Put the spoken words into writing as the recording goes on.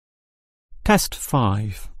Test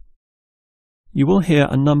 5. You will hear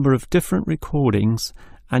a number of different recordings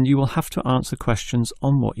and you will have to answer questions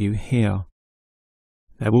on what you hear.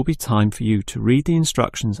 There will be time for you to read the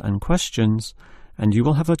instructions and questions, and you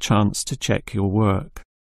will have a chance to check your work.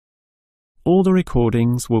 All the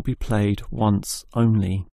recordings will be played once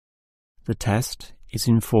only. The test is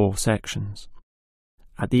in 4 sections.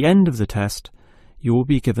 At the end of the test, you will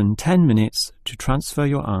be given 10 minutes to transfer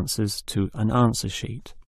your answers to an answer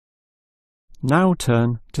sheet. Now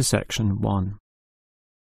turn to Section 1.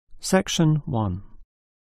 Section 1.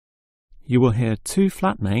 You will hear 2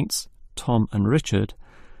 flatmates, Tom and Richard,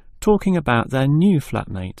 talking about their new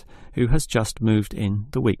flatmate who has just moved in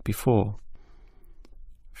the week before.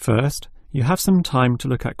 First, you have some time to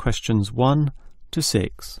look at questions 1 to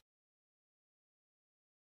 6.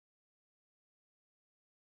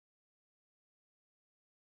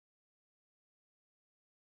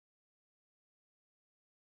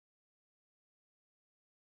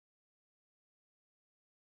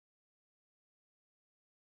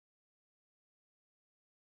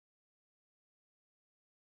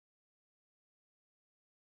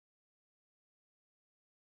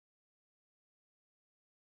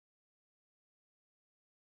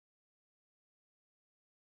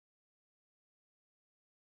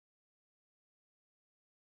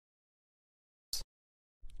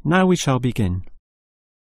 Now we shall begin.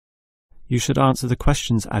 You should answer the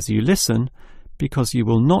questions as you listen, because you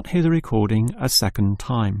will not hear the recording a second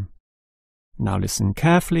time. Now listen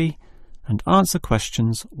carefully and answer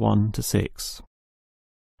questions 1 to 6.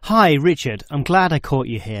 Hi, Richard. I'm glad I caught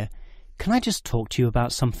you here. Can I just talk to you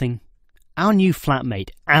about something? Our new flatmate,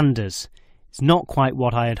 Anders, is not quite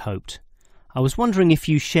what I had hoped. I was wondering if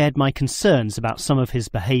you shared my concerns about some of his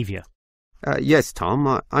behaviour. Yes,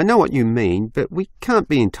 Tom, I know what you mean, but we can't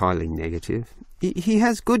be entirely negative. He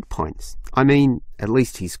has good points. I mean, at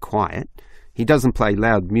least he's quiet. He doesn't play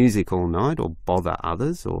loud music all night or bother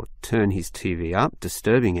others or turn his TV up,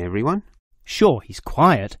 disturbing everyone. Sure, he's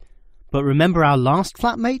quiet, but remember our last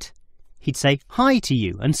flatmate? He'd say hi to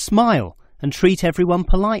you and smile and treat everyone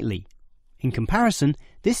politely. In comparison,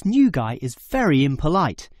 this new guy is very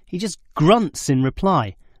impolite. He just grunts in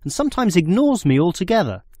reply and sometimes ignores me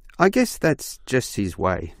altogether. I guess that's just his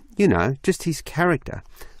way, just his character.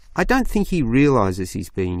 I don't think he realises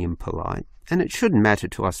he's being impolite, and it shouldn't matter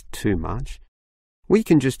to us too much. We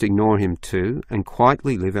can just ignore him too and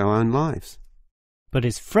quietly live our own lives. But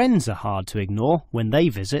his friends are hard to ignore when they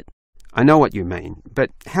visit. I know what you mean,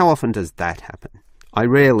 but how often does that happen? I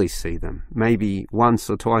rarely see them, maybe once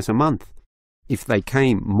or twice a month. If they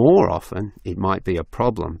came more often, it might be a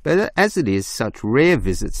problem, but as it is, such rare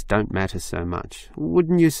visits don't matter so much.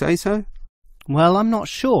 Wouldn't you say so? Well, I'm not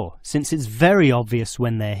sure, since it's very obvious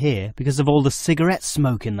when they're here because of all the cigarette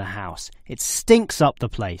smoke in the house. It stinks up the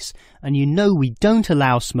place, and you know we don't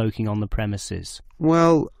allow smoking on the premises.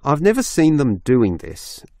 Well, I've never seen them doing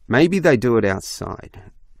this. Maybe they do it outside.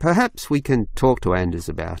 Perhaps we can talk to Anders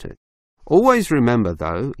about it. Always remember,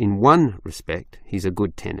 though, in one respect, he's a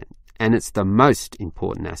good tenant. And it's the most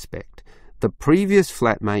important aspect. The previous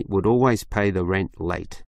flatmate would always pay the rent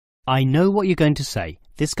late. I know what you're going to say.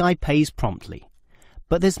 This guy pays promptly.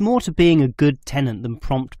 But there's more to being a good tenant than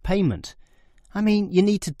prompt payment. I mean, you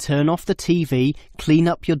need to turn off the TV, clean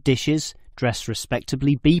up your dishes, dress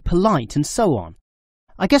respectably, be polite, and so on.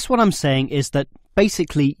 I guess what I'm saying is that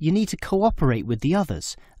basically you need to cooperate with the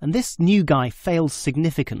others, and this new guy fails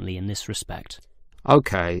significantly in this respect.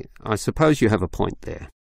 Okay, I suppose you have a point there.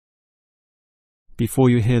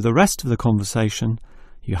 Before you hear the rest of the conversation,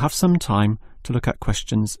 you have some time to look at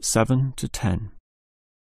questions 7 to 10.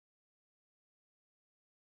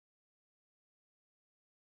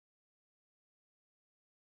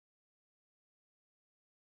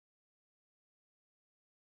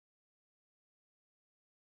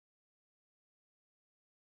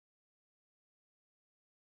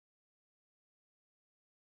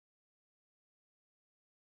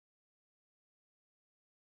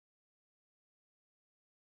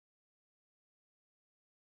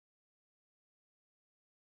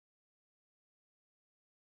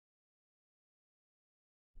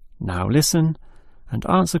 Now listen and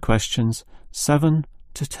answer questions 7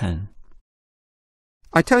 to 10.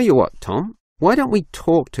 I tell you what, Tom, why don't we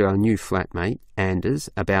talk to our new flatmate, Anders,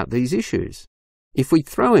 about these issues? If we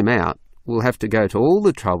throw him out, we'll have to go to all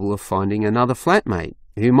the trouble of finding another flatmate,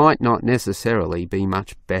 who might not necessarily be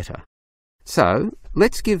much better. So,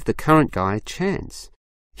 let's give the current guy a chance.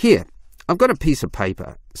 Here, I've got a piece of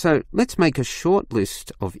paper, so let's make a short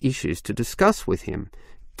list of issues to discuss with him.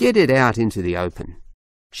 Get it out into the open.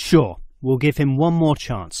 Sure, we'll give him one more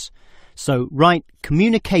chance. So write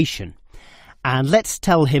communication. And let's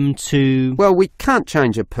tell him to... Well, we can't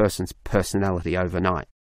change a person's personality overnight.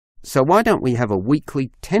 So why don't we have a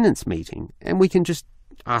weekly tenants meeting and we can just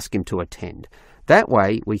ask him to attend. That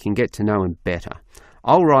way we can get to know him better.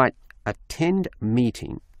 I'll write attend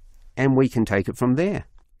meeting and we can take it from there.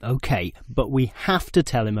 OK, but we have to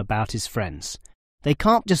tell him about his friends. They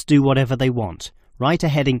can't just do whatever they want. Write a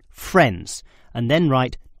heading friends and then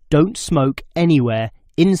write don't smoke anywhere,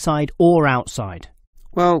 inside or outside.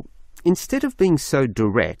 Well, instead of being so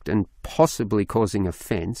direct and possibly causing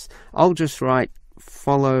offence, I'll just write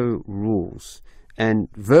follow rules and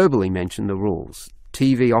verbally mention the rules.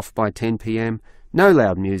 TV off by 10 p.m, no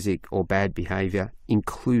loud music or bad behaviour,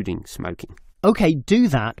 including smoking. OK, do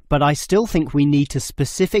that, but I still think we need to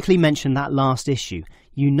specifically mention that last issue.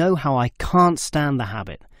 You know how I can't stand the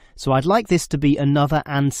habit. So I'd like this to be another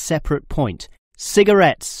and separate point.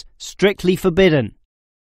 Cigarettes, strictly forbidden.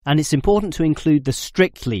 And it's important to include the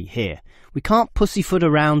strictly here. We can't pussyfoot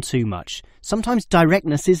around too much. Sometimes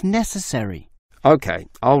directness is necessary. OK,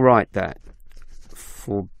 I'll write that.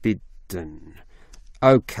 Forbidden.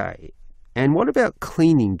 OK. And what about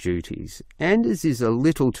cleaning duties? Anders is a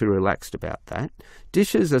little too relaxed about that.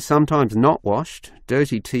 Dishes are sometimes not washed,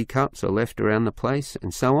 dirty teacups are left around the place,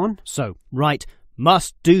 and so on. So, write,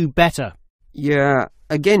 must do better. Yeah,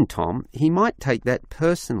 again, Tom, he might take that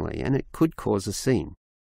personally and it could cause a scene.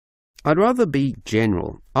 I'd rather be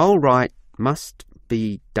general. I'll write must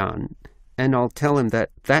be done and I'll tell him that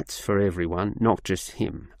that's for everyone, not just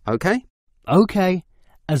him. OK? OK,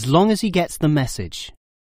 as long as he gets the message.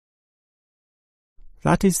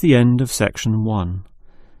 That is the end of section 1.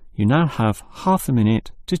 You now have half a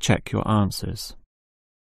minute to check your answers.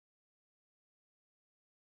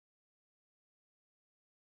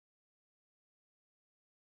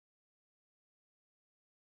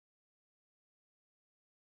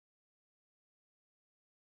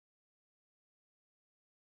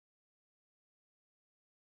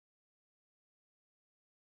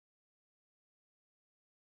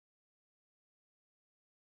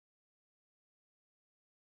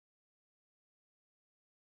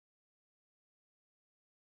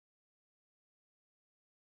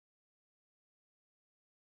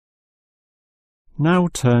 Now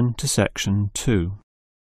turn to section 2.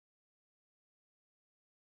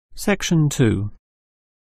 Section 2.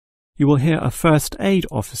 You will hear a first aid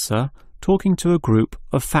officer talking to a group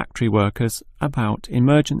of factory workers about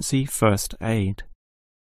emergency first aid.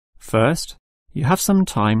 First, you have some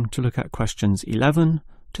time to look at questions 11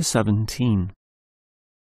 to 17.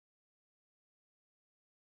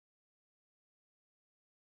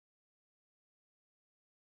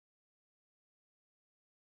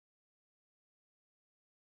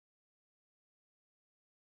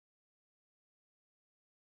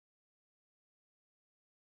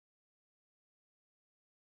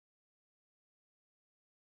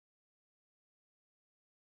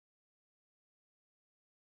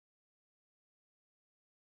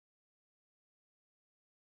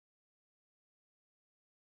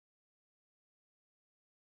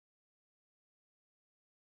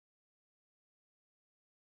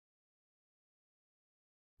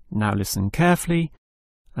 Now listen carefully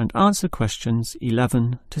and answer questions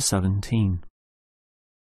 11 to 17.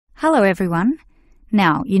 Hello everyone.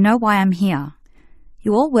 Now you know why I'm here.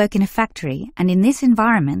 You all work in a factory and in this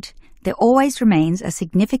environment there always remains a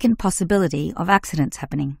significant possibility of accidents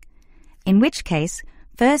happening, in which case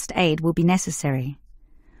first aid will be necessary.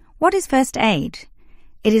 What is first aid?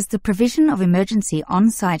 It is the provision of emergency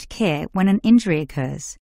on-site care when an injury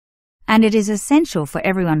occurs, and it is essential for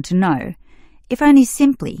everyone to know, if only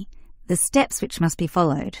simply, the steps which must be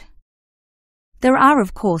followed. There are,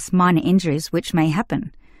 of course, minor injuries which may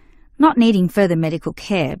happen, not needing further medical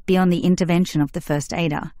care beyond the intervention of the first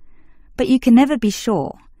aider, but you can never be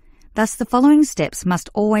sure, thus the following steps must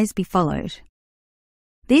always be followed.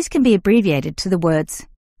 These can be abbreviated to the words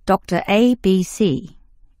Dr. ABC,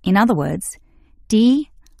 in other words, DRABC.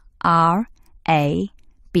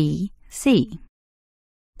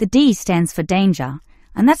 The D stands for danger,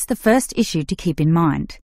 and that's the first issue to keep in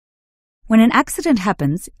mind. When an accident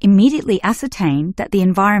happens, immediately ascertain that the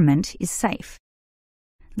environment is safe.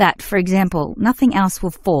 That, for example, nothing else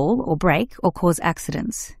will fall or break or cause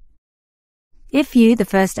accidents. If you, the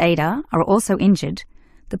first aider, are also injured,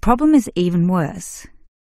 the problem is even worse.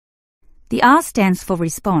 The R stands for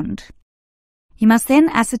respond. You must then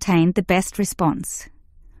ascertain the best response.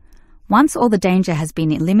 Once all the danger has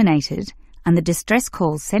been eliminated and the distress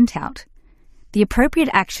calls sent out, the appropriate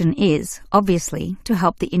action is, obviously, to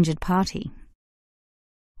help the injured party.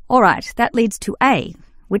 Alright, that leads to A,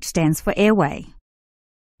 which stands for airway.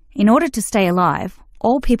 In order to stay alive,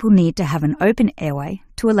 all people need to have an open airway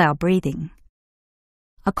to allow breathing.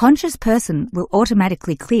 A conscious person will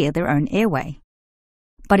automatically clear their own airway.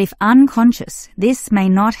 But if unconscious, this may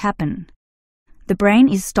not happen. The brain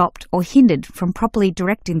is stopped or hindered from properly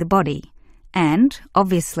directing the body, and,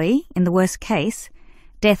 obviously, in the worst case,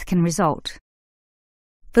 death can result.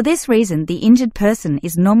 For this reason, the injured person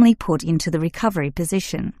is normally put into the recovery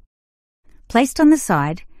position. Placed on the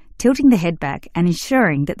side, tilting the head back and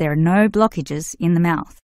ensuring that there are no blockages in the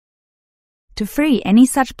mouth. To free any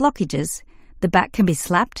such blockages, the back can be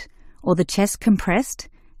slapped or the chest compressed,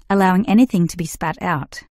 allowing anything to be spat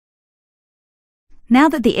out. Now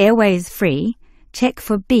that the airway is free, check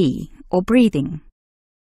for B, or breathing.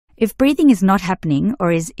 If breathing is not happening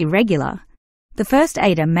or is irregular, the first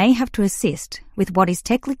aider may have to assist with what is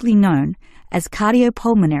technically known as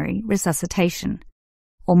cardiopulmonary resuscitation,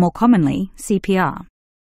 or more commonly, CPR.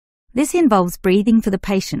 This involves breathing for the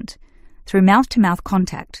patient through mouth-to-mouth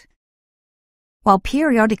contact, while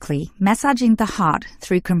periodically massaging the heart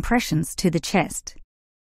through compressions to the chest.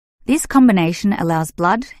 This combination allows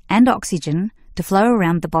blood and oxygen to flow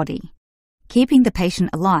around the body, keeping the patient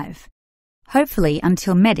alive, hopefully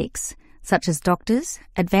until medics, such as doctors,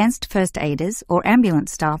 advanced first aiders, or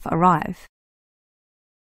ambulance staff arrive.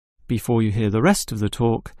 Before you hear the rest of the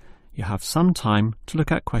talk, you have some time to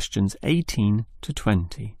look at questions 18 to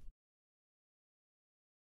 20.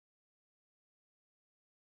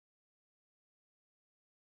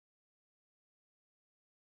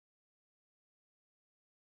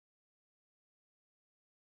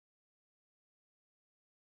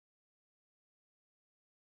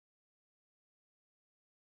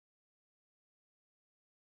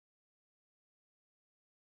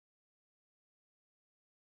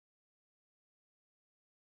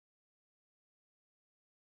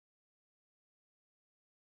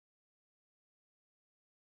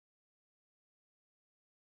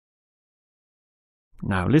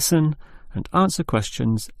 Now listen and answer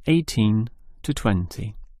questions 18 to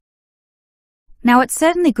 20. Now, it's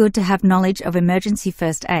certainly good to have knowledge of emergency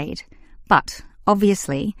first aid, but,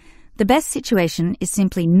 obviously, the best situation is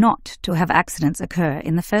simply not to have accidents occur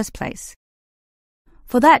in the first place.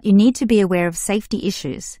 For that, you need to be aware of safety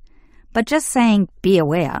issues, but just saying "be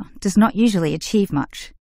aware" does not usually achieve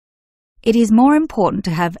much. It is more important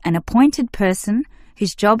to have an appointed person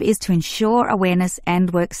whose job is to ensure awareness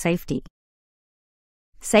and work safety.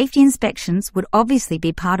 Safety inspections would obviously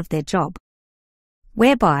be part of their job,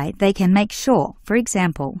 whereby they can make sure, for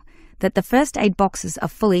example, that the first aid boxes are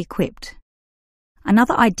fully equipped.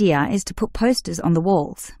 Another idea is to put posters on the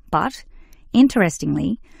walls, but,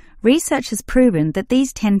 interestingly, research has proven that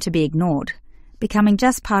these tend to be ignored, becoming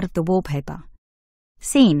just part of the wallpaper,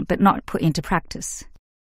 seen but not put into practice.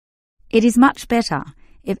 It is much better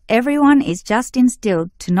if everyone is just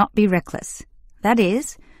instilled to not be reckless, that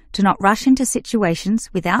is, to not rush into situations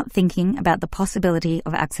without thinking about the possibility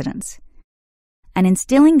of accidents. And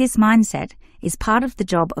instilling this mindset is part of the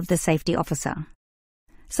job of the safety officer.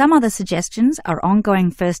 Some other suggestions are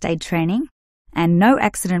ongoing first aid training and no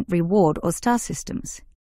accident reward or star systems.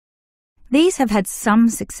 These have had some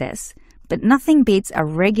success, but nothing beats a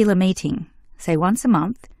regular meeting, say once a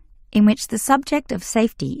month, in which the subject of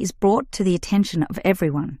safety is brought to the attention of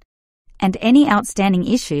everyone, and any outstanding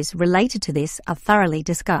issues related to this are thoroughly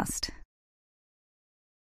discussed.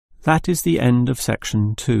 That is the end of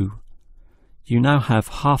section 2. You now have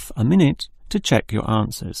half a minute to check your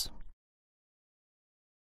answers.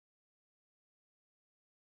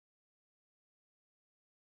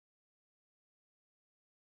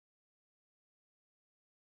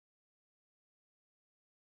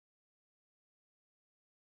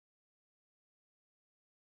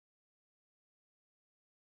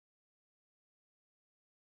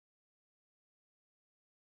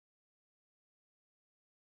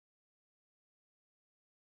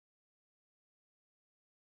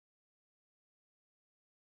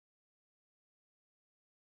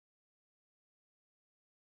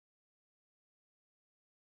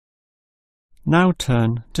 Now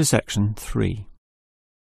turn to section 3.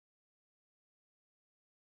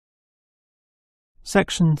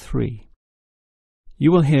 Section 3.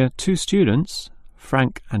 You will hear two students,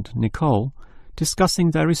 Frank and Nicole,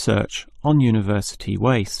 discussing their research on university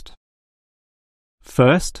waste.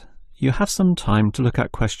 First, you have some time to look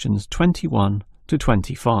at questions 21 to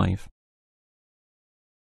 25.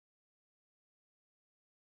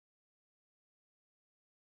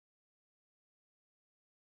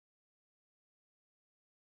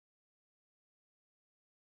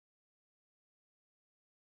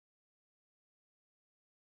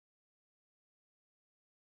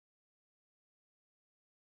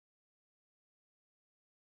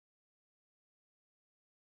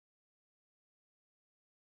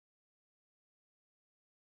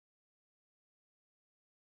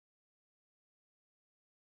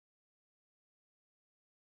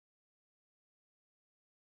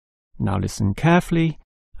 Now listen carefully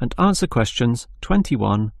and answer questions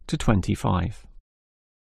 21 to 25.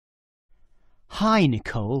 Hi,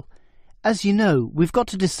 Nicole. As you know, we've got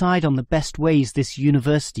to decide on the best ways this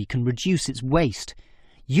university can reduce its waste.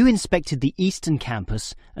 You inspected the eastern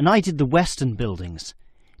campus and I did the western buildings.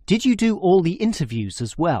 Did you do all the interviews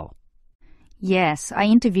as well? Yes, I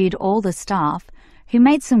interviewed all the staff who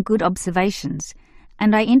made some good observations,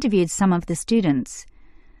 and I interviewed some of the students.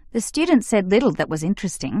 The students said little that was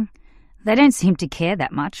interesting. They don't seem to care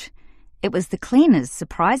that much. It was the cleaners,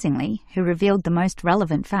 surprisingly, who revealed the most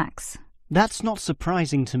relevant facts. That's not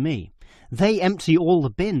surprising to me. They empty all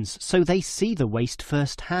the bins, so they see the waste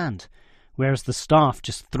firsthand, whereas the staff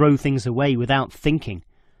just throw things away without thinking.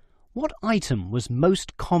 What item was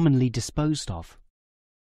most commonly disposed of?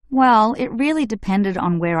 Well, it really depended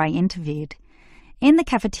on where I interviewed. In the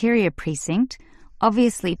cafeteria precinct,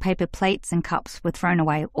 obviously paper plates and cups were thrown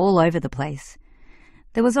away all over the place.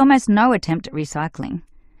 There was almost no attempt at recycling.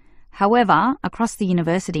 However, across the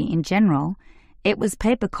university in general, it was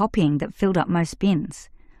paper copying that filled up most bins,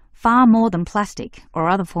 far more than plastic or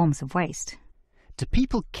other forms of waste. Do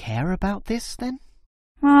people care about this, then?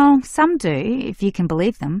 Well, some do, if you can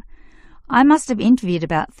believe them. I must have interviewed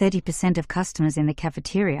about 30% of customers in the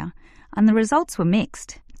cafeteria, and the results were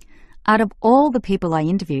mixed. Out of all the people I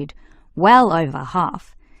interviewed, well over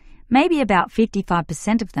half, maybe about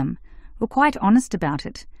 55% of them, were quite honest about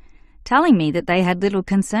it, telling me that they had little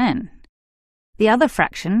concern. The other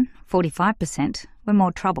fraction, 45%, were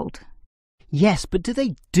more troubled. Yes, but do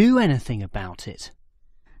they do anything about it?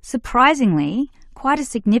 Surprisingly, quite a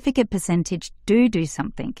significant percentage do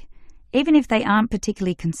something, even if they aren't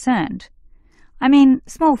particularly concerned. I mean,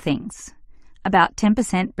 small things. About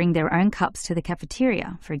 10% bring their own cups to the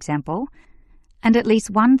cafeteria, for example, and at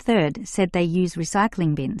least 1/3 said they use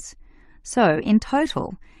recycling bins. So, in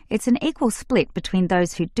total, it's an equal split between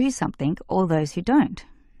those who do something or those who don't.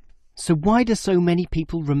 So why do so many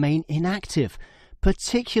people remain inactive,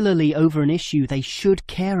 particularly over an issue they should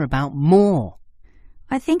care about more?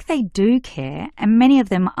 I think they do care, and many of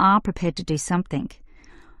them are prepared to do something.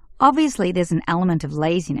 Obviously, there's an element of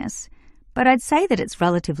laziness, but I'd say that it's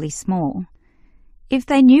relatively small. If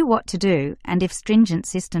they knew what to do, and if stringent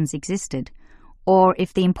systems existed, or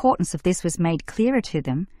if the importance of this was made clearer to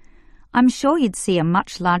them, I'm sure you'd see a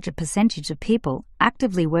much larger percentage of people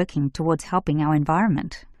actively working towards helping our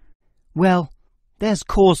environment. Well, there's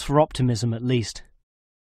cause for optimism at least.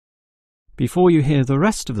 Before you hear the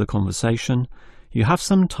rest of the conversation, you have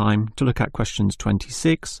some time to look at questions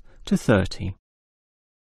 26 to 30.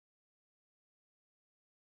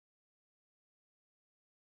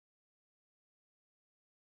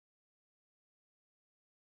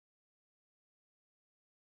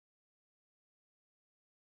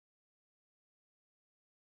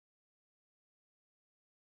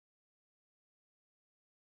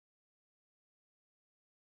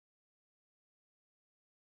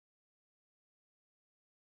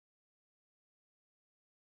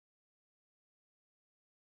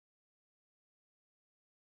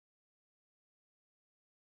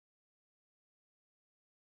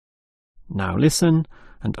 Now listen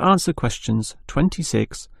and answer questions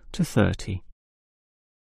 26 to 30.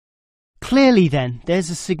 Clearly then, there's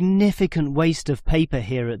a significant waste of paper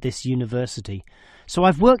here at this university, so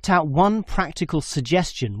I've worked out one practical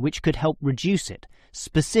suggestion which could help reduce it,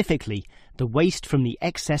 specifically the waste from the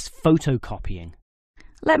excess photocopying.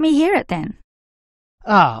 Let me hear it then.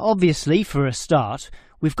 Obviously, for a start,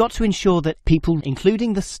 we've got to ensure that people,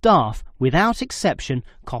 including the staff, without exception,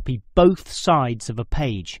 copy both sides of a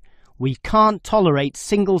page. We can't tolerate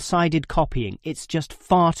single-sided copying. It's just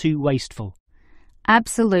far too wasteful.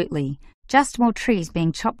 Absolutely. Just more trees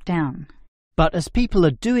being chopped down. But as people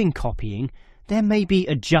are doing copying, there may be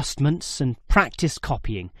adjustments and practice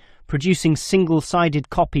copying, producing single-sided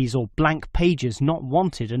copies or blank pages not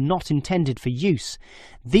wanted and not intended for use.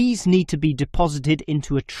 These need to be deposited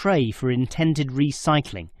into a tray for intended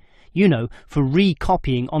recycling. You know, for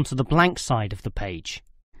recopying onto the blank side of the page.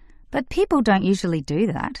 But people don't usually do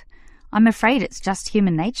that. I'm afraid it's just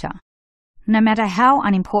human nature. No matter how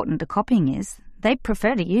unimportant the copying is, they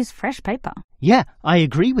prefer to use fresh paper. Yeah, I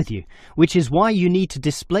agree with you, which is why you need to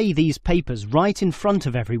display these papers right in front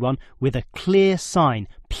of everyone with a clear sign,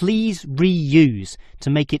 "Please reuse," to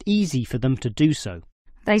make it easy for them to do so.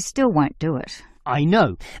 They still won't do it. I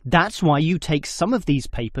know. That's why you take some of these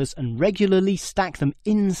papers and regularly stack them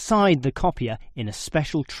inside the copier in a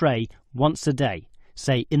special tray once a day,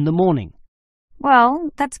 say in the morning. Well,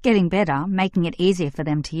 that's getting better, making it easier for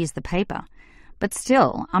them to use the paper. But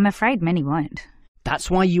still, I'm afraid many won't. That's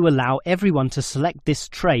why you allow everyone to select this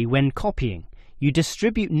tray when copying. You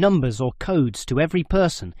distribute numbers or codes to every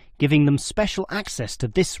person, giving them special access to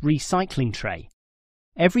this recycling tray.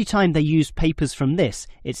 Every time they use papers from this,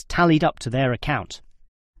 it's tallied up to their account.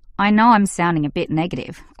 I know I'm sounding a bit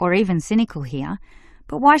negative, or even cynical here,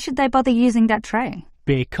 but why should they bother using that tray?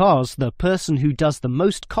 Because the person who does the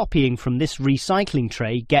most copying from this recycling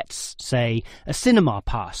tray gets, say, a cinema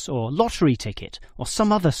pass or lottery ticket or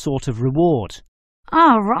some other sort of reward.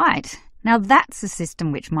 Ah, right. Now that's a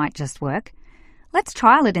system which might just work. Let's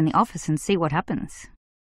trial it in the office and see what happens.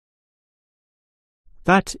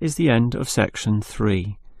 That is the end of section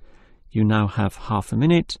 3. You now have half a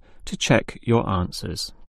minute to check your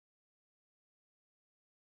answers.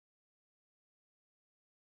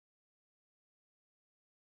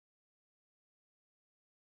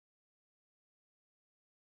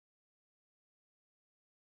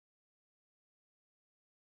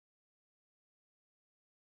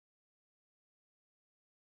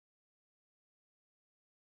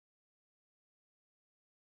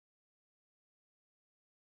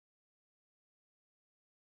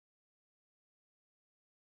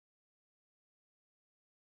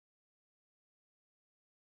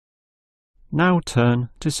 Now turn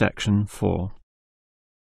to section 4.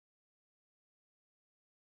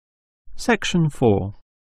 Section 4.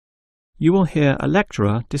 You will hear a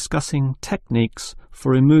lecturer discussing techniques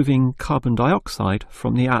for removing carbon dioxide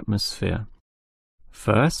from the atmosphere.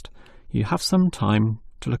 First, you have some time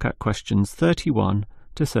to look at questions 31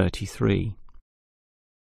 to 33.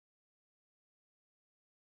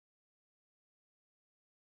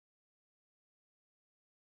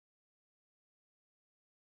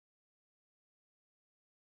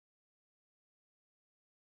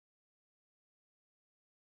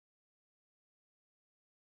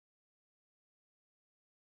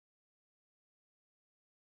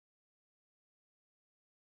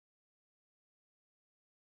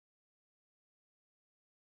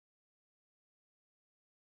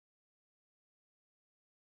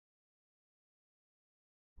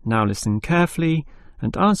 Now listen carefully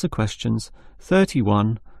and answer questions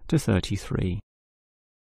 31 to 33.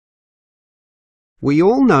 We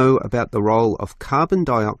all know about the role of carbon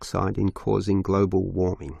dioxide in causing global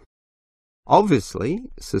warming. Obviously,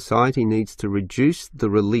 society needs to reduce the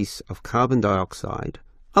release of carbon dioxide,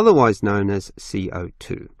 otherwise known as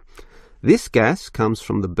CO2. This gas comes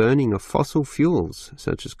from the burning of fossil fuels,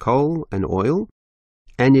 such as coal and oil,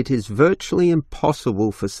 and it is virtually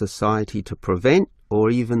impossible for society to prevent or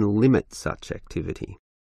even limit such activity.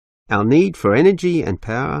 Our need for energy and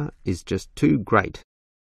power is just too great.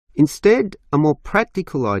 Instead, a more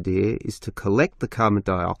practical idea is to collect the carbon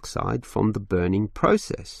dioxide from the burning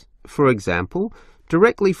process, for example,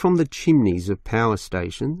 directly from the chimneys of power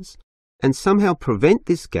stations, and somehow prevent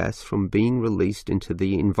this gas from being released into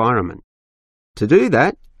the environment. To do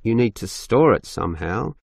that, you need to store it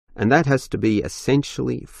somehow, and that has to be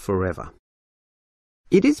essentially forever.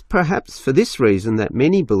 It is perhaps for this reason that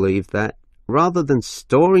many believe that, rather than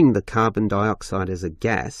storing the carbon dioxide as a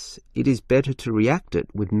gas, it is better to react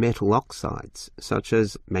it with metal oxides, such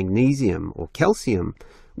as magnesium or calcium,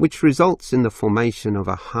 which results in the formation of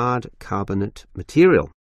a hard carbonate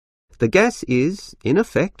material. The gas is, in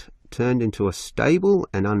effect, turned into a stable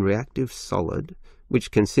and unreactive solid,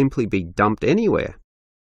 which can simply be dumped anywhere.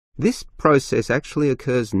 This process actually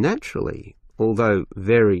occurs naturally, although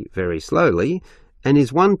very, very slowly, and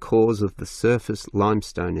is one cause of the surface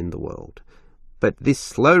limestone in the world. But this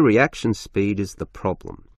slow reaction speed is the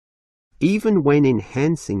problem. Even when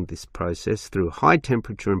enhancing this process through high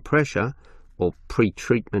temperature and pressure, or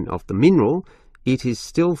pre-treatment of the mineral, it is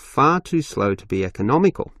still far too slow to be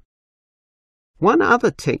economical. One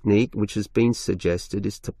other technique which has been suggested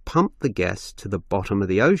is to pump the gas to the bottom of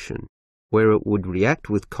the ocean, where it would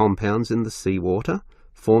react with compounds in the seawater,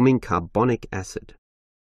 forming carbonic acid.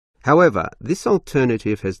 However, this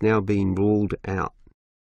alternative has now been ruled out.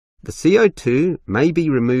 The CO2 may be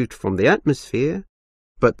removed from the atmosphere,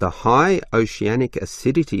 but the high oceanic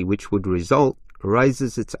acidity which would result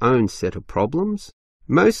raises its own set of problems,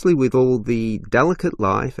 mostly with all the delicate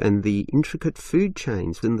life and the intricate food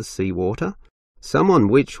chains in the seawater, some on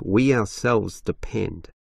which we ourselves depend,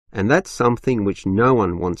 and that's something which no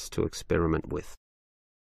one wants to experiment with.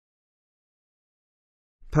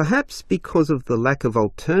 Perhaps because of the lack of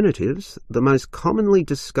alternatives, the most commonly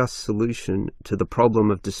discussed solution to the problem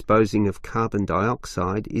of disposing of carbon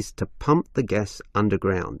dioxide is to pump the gas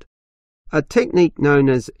underground, a technique known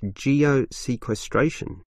as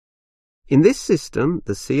geosequestration. In this system,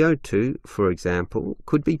 the CO2, for example,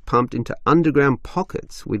 could be pumped into underground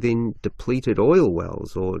pockets within depleted oil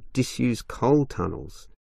wells or disused coal tunnels.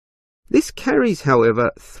 This carries,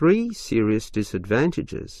 however, 3 serious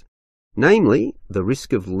disadvantages. namely the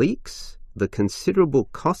risk of leaks, the considerable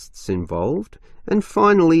costs involved, and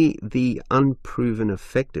finally the unproven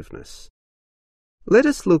effectiveness. Let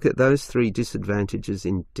us look at those three disadvantages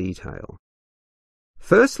in detail.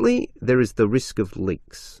 Firstly, there is the risk of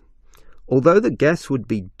leaks. Although the gas would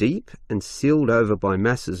be deep and sealed over by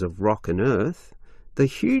masses of rock and earth, the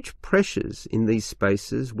huge pressures in these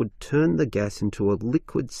spaces would turn the gas into a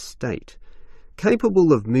liquid state,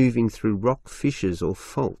 capable of moving through rock fissures or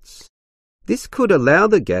faults. This could allow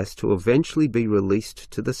the gas to eventually be released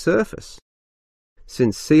to the surface.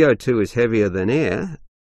 Since CO2 is heavier than air,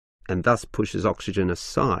 and thus pushes oxygen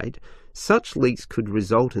aside, such leaks could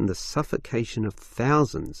result in the suffocation of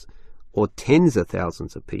thousands or tens of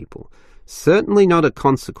thousands of people, certainly not a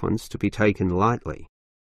consequence to be taken lightly.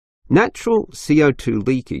 Natural CO2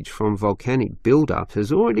 leakage from volcanic buildup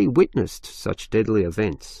has already witnessed such deadly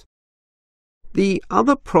events. The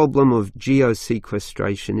other problem of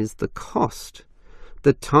geosequestration is the cost.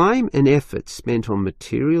 The time and effort spent on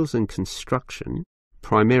materials and construction,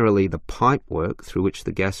 primarily the pipework through which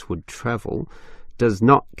the gas would travel, does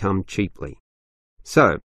not come cheaply.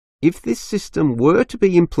 So, if this system were to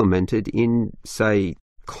be implemented in, say,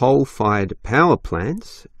 coal-fired power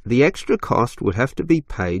plants, the extra cost would have to be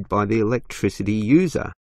paid by the electricity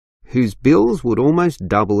user, whose bills would almost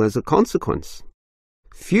double as a consequence.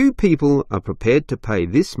 Few people are prepared to pay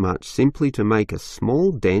this much simply to make a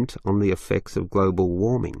small dent on the effects of global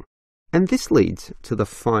warming. And this leads to the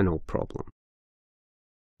final problem.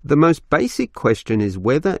 The most basic question is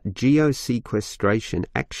whether geosequestration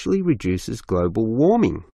actually reduces global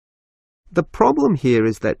warming. The problem here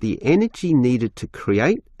is that the energy needed to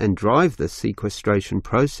create and drive the sequestration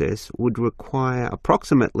process would require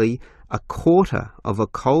approximately a quarter of a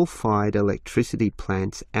coal-fired electricity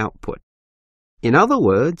plant's output. In other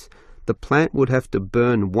words, the plant would have to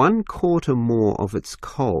burn 1/4 more of its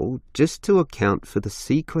coal just to account for the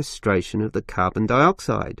sequestration of the carbon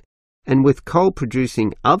dioxide. And with coal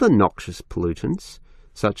producing other noxious pollutants,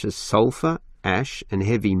 such as sulfur, ash, and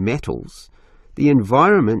heavy metals, the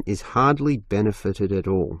environment is hardly benefited at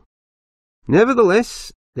all.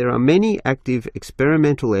 Nevertheless, there are many active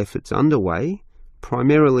experimental efforts underway,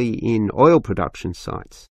 primarily in oil production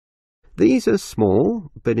sites. These are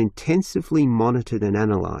small, but intensively monitored and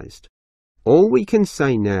analysed. All we can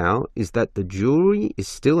say now is that the jury is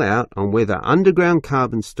still out on whether underground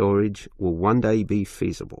carbon storage will one day be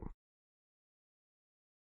feasible.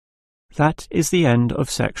 That is the end of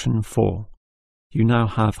section 4. You now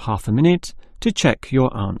have half a minute to check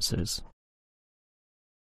your answers.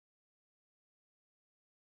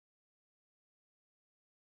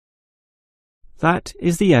 That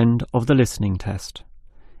is the end of the listening test.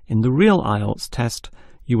 In the real IELTS test,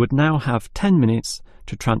 you would now have 10 minutes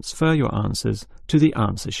to transfer your answers to the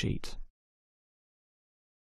answer sheet.